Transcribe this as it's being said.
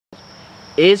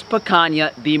Is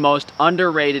picanha the most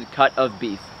underrated cut of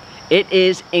beef? It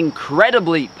is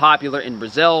incredibly popular in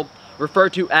Brazil,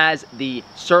 referred to as the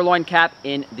sirloin cap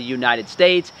in the United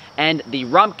States and the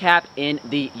rump cap in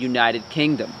the United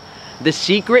Kingdom. The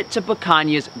secret to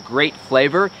picanha's great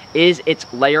flavor is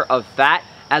its layer of fat,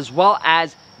 as well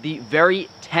as the very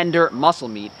tender muscle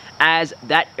meat, as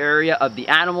that area of the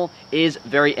animal is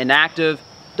very inactive,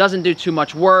 doesn't do too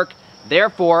much work.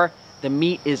 Therefore, the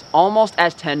meat is almost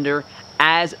as tender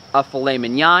as a filet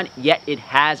mignon, yet it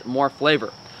has more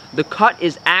flavor. The cut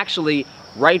is actually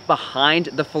right behind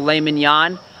the filet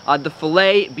mignon, the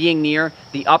filet being near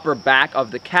the upper back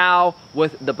of the cow,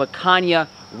 with the picanha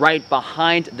right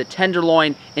behind the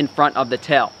tenderloin in front of the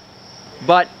tail.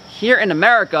 But here in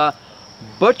America,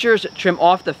 butchers trim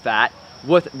off the fat,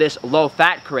 with this low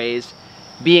fat craze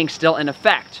being still in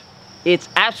effect. It's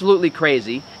absolutely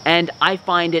crazy, and I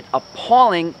find it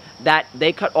appalling that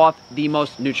they cut off the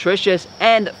most nutritious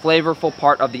and flavorful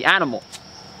part of the animal.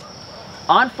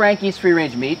 On Frankie's Free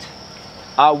Range Meat,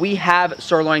 we have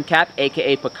sirloin cap,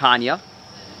 aka picanha.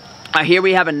 Here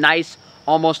we have a nice,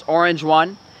 almost orange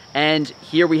one, and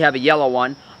here we have a yellow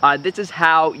one. This is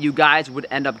how you guys would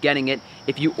end up getting it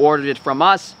if you ordered it from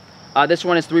us. This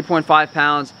one is 3.5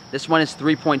 pounds, this one is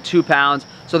 3.2 pounds,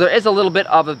 so there is a little bit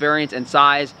of a variance in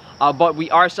size, but we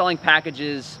are selling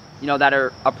packages, that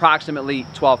are approximately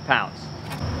 12 pounds.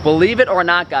 Believe it or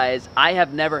not, guys, I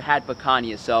have never had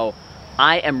picanha, so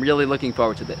I am really looking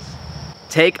forward to this.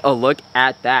 Take a look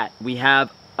at that. We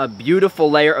have a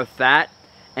beautiful layer of fat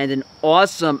and an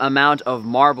awesome amount of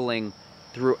marbling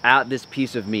throughout this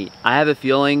piece of meat. I have a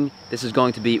feeling this is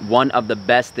going to be one of the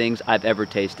best things I've ever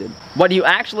tasted. What you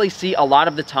actually see a lot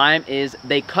of the time is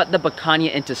they cut the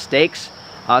picanha into steaks.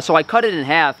 So I cut it in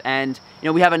half, and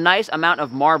we have a nice amount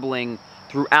of marbling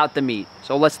throughout the meat.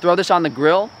 So let's throw this on the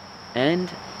grill, and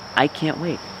I can't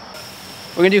wait.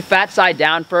 We're gonna do fat side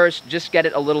down first, just get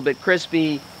it a little bit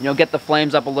crispy, get the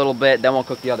flames up a little bit, then we'll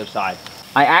cook the other side.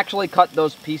 I actually cut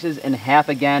those pieces in half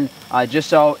again, just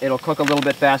so it'll cook a little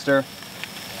bit faster.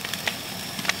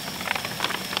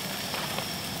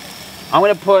 I'm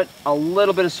gonna put a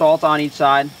little bit of salt on each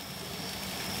side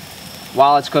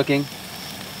while it's cooking.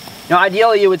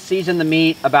 Ideally you would season the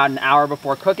meat about an hour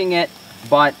before cooking it,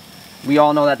 but we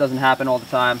all know that doesn't happen all the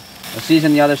time. We'll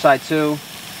season the other side too.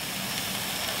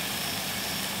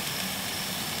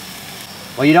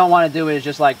 What you don't want to do is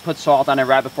just put salt on it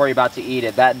right before you're about to eat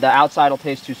it. The outside will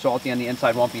taste too salty and the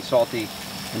inside won't be salty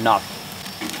enough.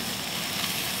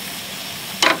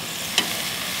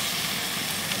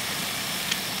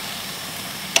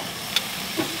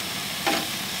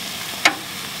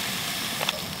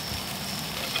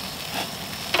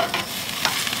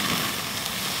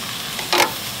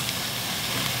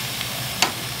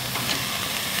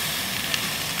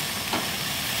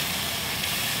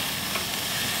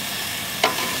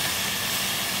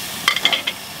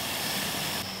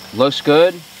 Looks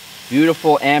good.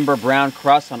 Beautiful amber brown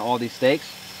crust on all these steaks.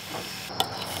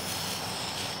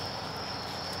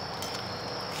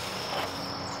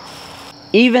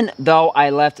 Even though I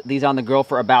left these on the grill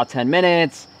for about 10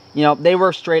 minutes, they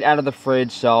were straight out of the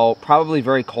fridge, so probably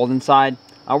very cold inside.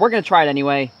 We're gonna try it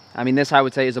anyway. This I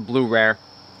would say is a blue rare.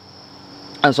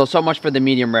 And so much for the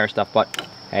medium rare stuff, but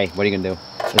hey, what are you gonna do?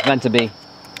 It's meant to be.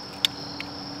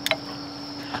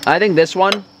 I think this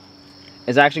one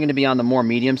is actually going to be on the more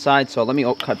medium side, so let me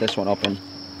cut this one open.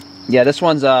 Yeah, this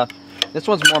one's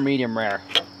more medium rare.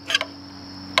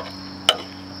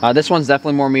 This one's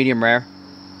definitely more medium rare.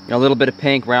 A little bit of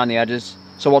pink around the edges.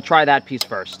 So we'll try that piece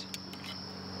first.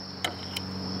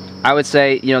 I would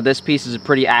say, this piece is a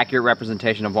pretty accurate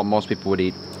representation of what most people would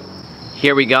eat.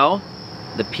 Here we go,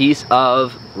 the piece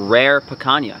of rare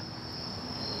picanha.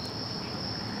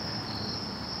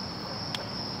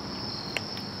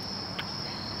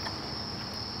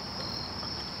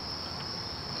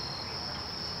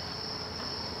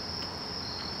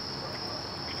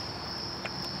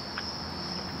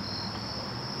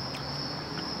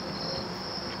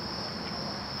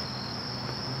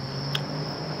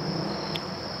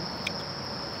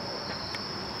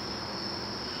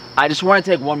 I just want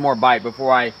to take one more bite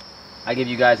before I give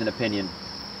you guys an opinion.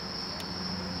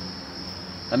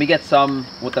 Let me get some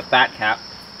with the fat cap.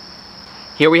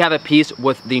 Here we have a piece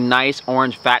with the nice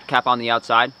orange fat cap on the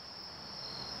outside.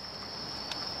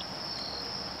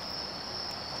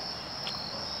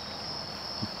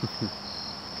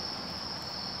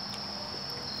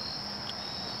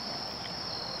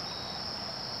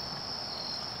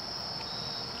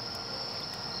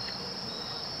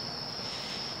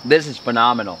 This is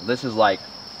phenomenal. This is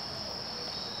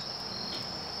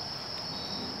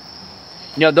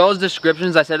those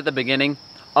descriptions I said at the beginning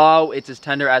oh, it's as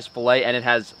tender as filet and it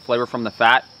has flavor from the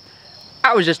fat,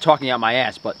 I was just talking out my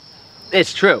ass, but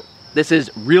it's true. This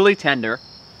is really tender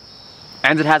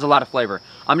and it has a lot of flavor.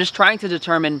 I'm just trying to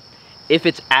determine if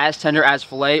it's as tender as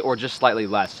filet or just slightly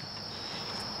less.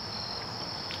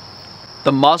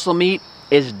 The muscle meat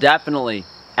is definitely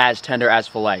as tender as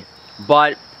filet,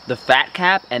 but the fat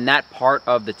cap and that part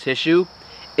of the tissue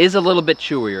is a little bit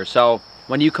chewier. So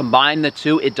when you combine the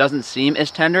two, it doesn't seem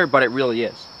as tender, but it really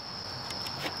is.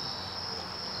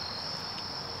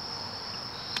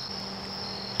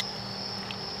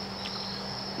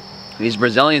 These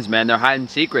Brazilians, man, they're hiding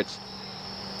secrets.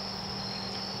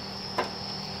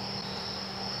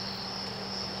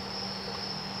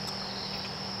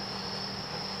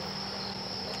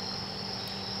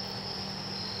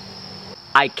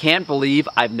 I can't believe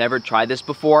I've never tried this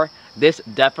before. This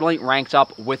definitely ranks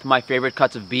up with my favorite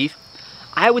cuts of beef.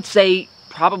 I would say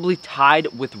probably tied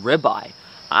with ribeye.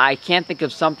 I can't think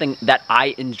of something that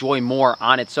I enjoy more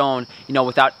on its own, you know,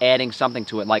 without adding something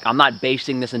to it. Like, I'm not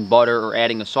basting this in butter or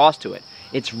adding a sauce to it.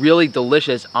 It's really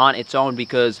delicious on its own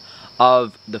because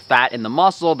of the fat in the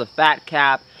muscle, the fat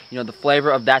cap, you know, the flavor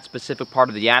of that specific part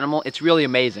of the animal. It's really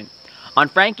amazing. On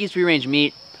Frankie's Free Range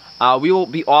Meat, we will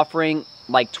be offering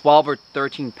like 12 or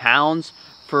 13 pounds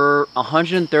for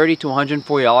 $130 to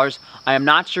 $140. I am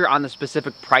not sure on the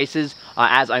specific prices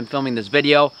as I'm filming this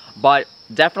video, but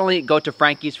definitely go to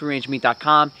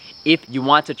frankiesfreerangemeat.com if you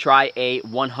want to try a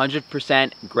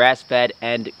 100% grass-fed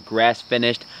and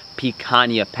grass-finished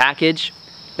picanha package.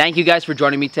 Thank you guys for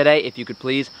joining me today. If you could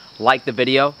please like the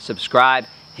video, subscribe,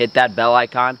 hit that bell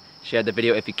icon, share the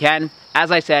video if you can.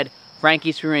 As I said,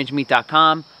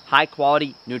 frankiesfreerangemeat.com, high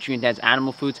quality, nutrient-dense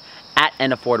animal foods at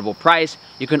an affordable price.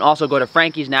 You can also go to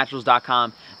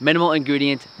frankiesnaturals.com, minimal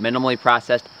ingredients, minimally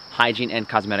processed hygiene and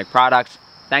cosmetic products.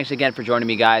 Thanks again for joining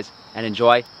me, guys, and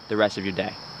enjoy the rest of your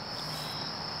day.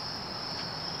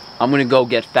 I'm gonna go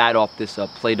get fat off this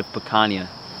plate of picanha,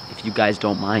 if you guys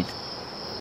don't mind.